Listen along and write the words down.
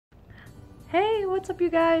Hey, what's up you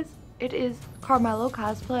guys? It is Caramello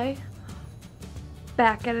Cosplay,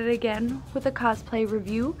 back at it again with a cosplay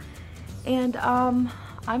review. And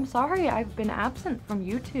I'm sorry I've been absent from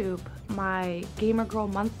YouTube. My Gamer Girl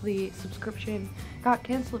monthly subscription got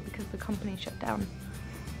canceled because the company shut down.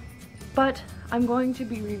 But I'm going to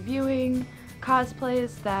be reviewing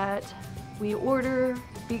cosplays that we order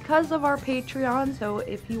because of our Patreon. So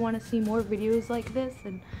if you want to see more videos like this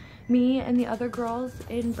and me and the other girls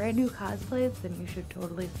in brand new cosplays, then you should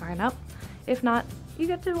totally sign up. If not, you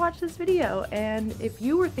get to watch this video. And if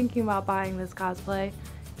you were thinking about buying this cosplay,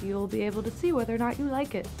 you'll be able to see whether or not you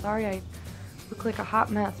like it. Sorry I look like a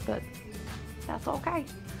hot mess, but that's okay.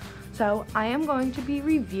 So I am going to be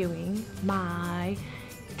reviewing my,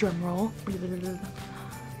 drumroll,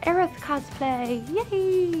 Aerith cosplay.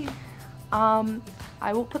 Yay!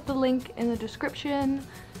 I will put the link in the description.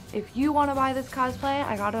 If you want to buy this cosplay,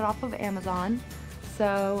 I got it off of Amazon.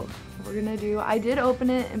 So we're gonna do, I did open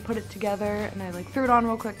it and put it together, and I like threw it on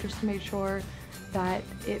real quick just to make sure that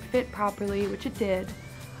it fit properly, which it did.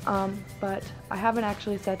 But I haven't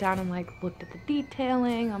actually sat down and like looked at the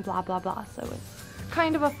detailing and blah blah blah. So it's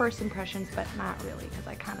kind of a first impressions, but not really, because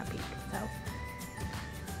I kind of peeked. So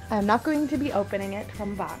I'm not going to be opening it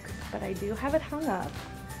from a box, but I do have it hung up.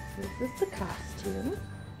 This is the costume.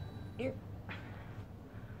 Here.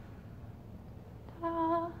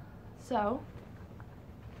 So,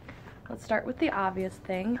 let's start with the obvious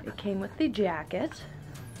thing. It came with the jacket.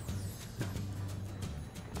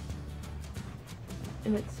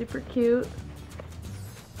 And it's super cute.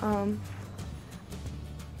 It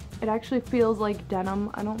actually feels like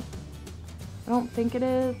denim. I don't think it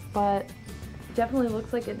is, but it definitely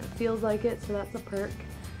looks like it and it feels like it, so that's a perk.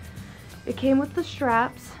 It came with the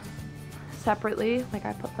straps separately, like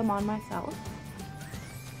I put them on myself.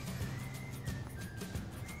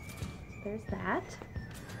 There's that.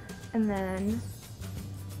 And then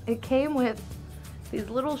it came with these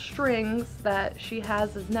little strings that she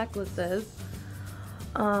has as necklaces.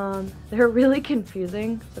 They're really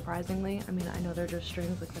confusing, surprisingly. I mean, I know they're just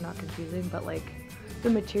strings, like they're not confusing, but like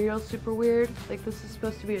the material's super weird. Like this is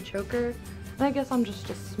supposed to be a choker, and I guess I'm just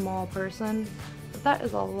a small person, but that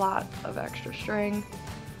is a lot of extra string.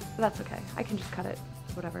 But that's okay. I can just cut it,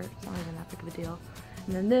 whatever. It's not even that big of a deal.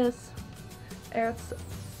 And then this, Aerith's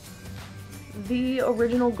the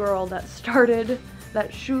original girl that started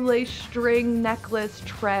that shoelace string necklace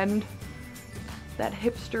trend, that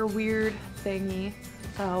hipster weird thingy.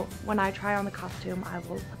 So when I try on the costume, I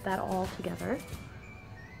will put that all together.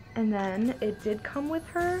 And then it did come with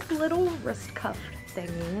her little wrist cuff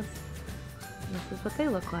thingies. This is what they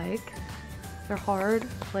look like. They're hard,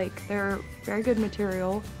 like they're very good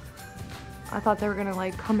material. I thought they were gonna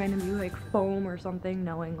like come in and be like foam or something,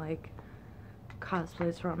 knowing like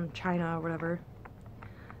cosplays from China or whatever.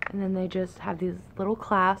 And then they just have these little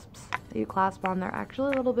clasps that you clasp on. They're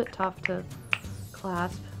actually a little bit tough to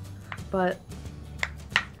clasp, but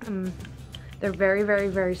they're very, very,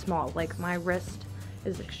 very small. Like my wrist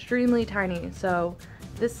is extremely tiny, so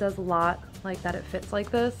this says a lot, like that it fits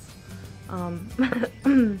like this.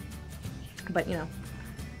 But you know,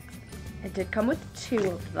 it did come with 2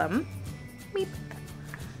 of them. Meep.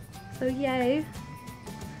 So yay.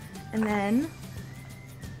 And then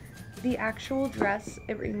the actual dress,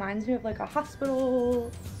 it reminds me of like a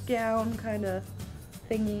hospital gown kind of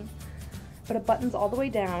thingy, but it buttons all the way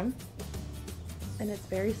down, and it's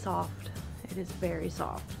very soft. It is very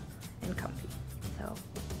soft and comfy. So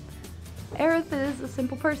Aerith is a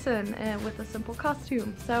simple person and with a simple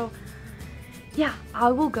costume. So yeah,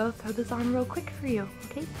 I will go throw this on real quick for you.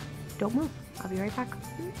 Okay, don't move. I'll be right back.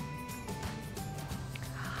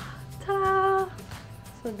 Ta-da!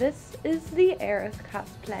 So this is the Aerith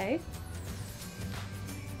cosplay.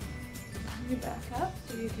 Let me back up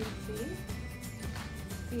so you can see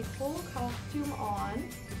the full costume on.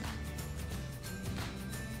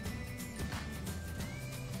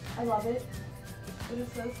 I love it. It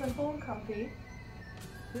is so simple and comfy.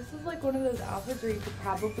 This is like one of those outfits where you could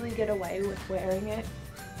probably get away with wearing it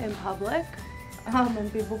in public,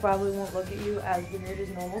 and people probably won't look at you as weird as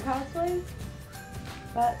normal cosplays.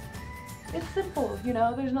 But it's simple, you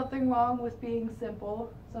know, there's nothing wrong with being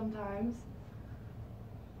simple sometimes.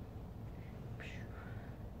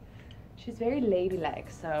 She's very ladylike,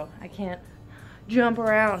 so I can't jump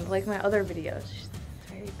around like my other videos. She's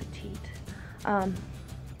very petite.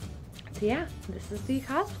 So yeah, this is the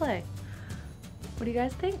cosplay. What do you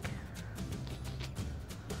guys think?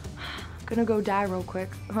 I'm gonna go die real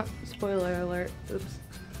quick. Spoiler alert, oops.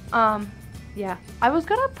 Yeah, I was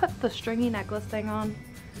gonna put the stringy necklace thing on,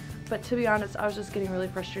 but to be honest, I was just getting really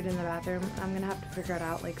frustrated in the bathroom. I'm gonna have to figure it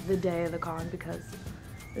out like the day of the con, because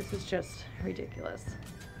This is just ridiculous.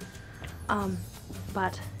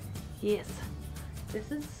 But yes,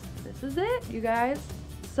 this is it, you guys.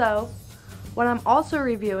 So what I'm also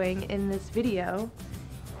reviewing in this video,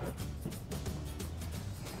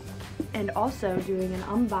 and also doing an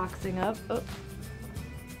unboxing of,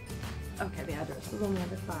 okay, the address is on the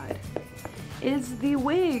other side, is the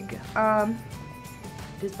wig. It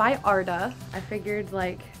is by Arda. I figured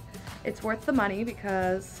like it's worth the money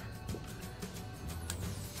because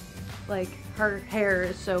like her hair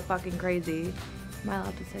is so fucking crazy. Am I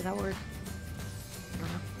allowed to say that word? I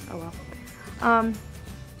don't know. Oh well.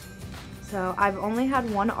 So I've only had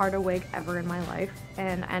one Arda wig ever in my life,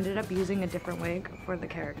 and I ended up using a different wig for the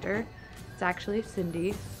character. It's actually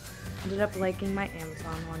Cindy. Ended up liking my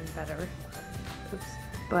Amazon one better. Oops.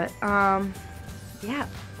 But yeah.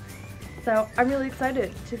 So I'm really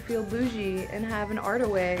excited to feel bougie and have an Arda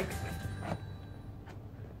wig.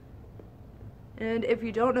 And if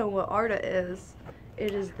you don't know what Arda is,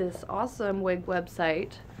 it is this awesome wig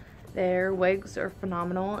website. Their wigs are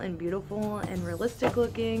phenomenal and beautiful and realistic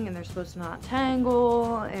looking, and they're supposed to not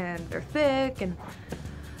tangle, and they're thick, and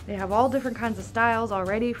they have all different kinds of styles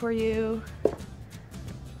already for you.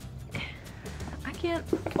 I can't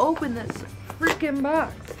open this freaking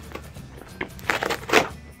box.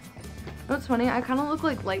 What's funny, I kind of look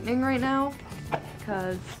like Lightning right now,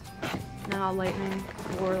 because now Lightning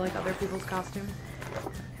wore like other people's costumes.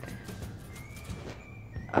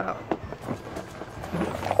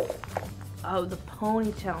 Oh, the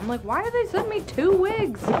ponytail. I'm like, why did they send me 2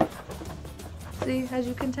 wigs? See, as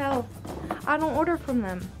you can tell, I don't order from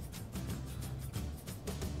them.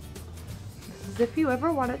 This is if you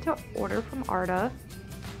ever wanted to order from Arda.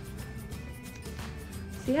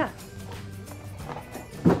 So yeah.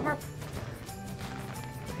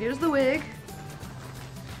 Here's the wig.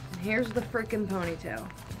 And here's the freaking ponytail.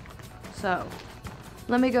 So,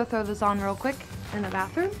 let me go throw this on real quick in the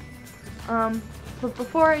bathroom. But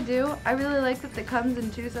before I do, I really like that it comes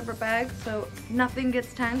in 2 separate bags, so nothing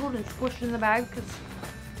gets tangled and squished in the bag, because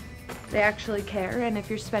they actually care, and if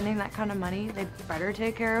you're spending that kind of money, they better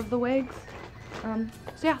take care of the wigs. So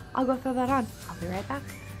yeah, I'll go throw that on. I'll be right back.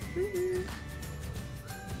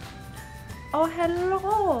 Oh,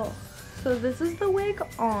 hello! So this is the wig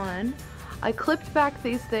on. I clipped back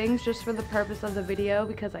these things just for the purpose of the video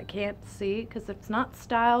because I can't see, because it's not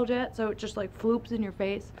styled yet, so it just like floops in your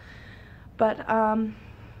face. But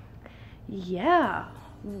yeah,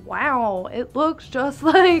 wow, it looks just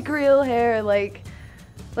like real hair. Like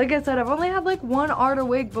I said, I've only had like one Arda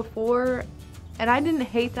wig before, and I didn't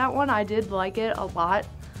hate that one. I did like it a lot.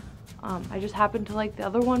 I just happened to like the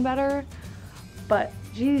other one better. But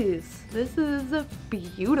geez, this is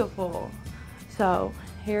beautiful. So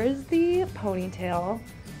here's the ponytail.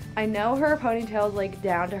 I know her ponytail is like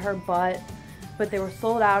down to her butt, but they were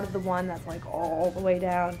sold out of the one that's like all the way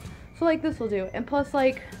down. So like this will do. And plus,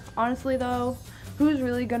 like, honestly though, who's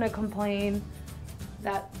really gonna complain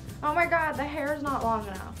that, oh my god, the hair is not long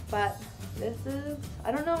enough? But this is,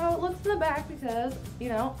 I don't know how it looks in the back because, you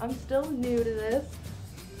know, I'm still new to this.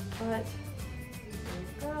 But here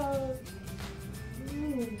it goes.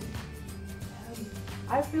 Ooh.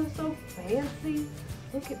 I feel so fancy.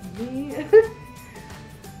 Look at me.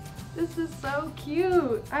 This is so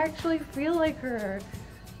cute. I actually feel like her.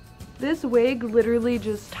 This wig literally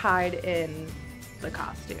just tied in the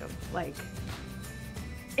costume. Like,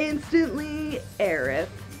 instantly Aerith.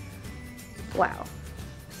 Wow.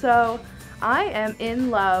 So, I am in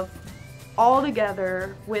love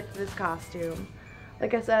altogether with this costume.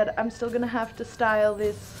 Like I said, I'm still gonna have to style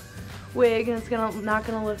this wig, and it's not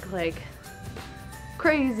gonna look like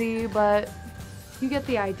crazy, but you get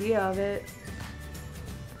the idea of it.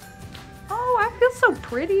 Oh, I feel so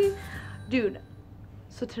pretty. Dude.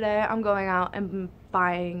 So today I'm going out and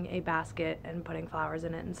buying a basket and putting flowers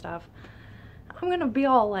in it and stuff. I'm gonna be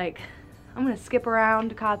all like, I'm gonna skip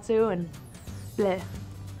around Katsu and bleh.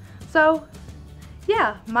 So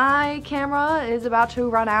yeah, my camera is about to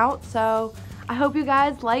run out, so I hope you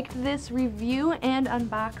guys liked this review and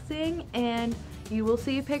unboxing, and you will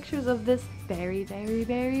see pictures of this very, very,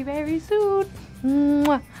 very, very soon.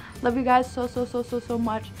 Mwah. Love you guys so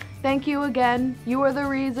much. Thank you again. You are the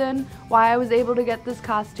reason why I was able to get this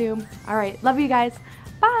costume. Alright, love you guys.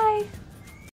 Bye!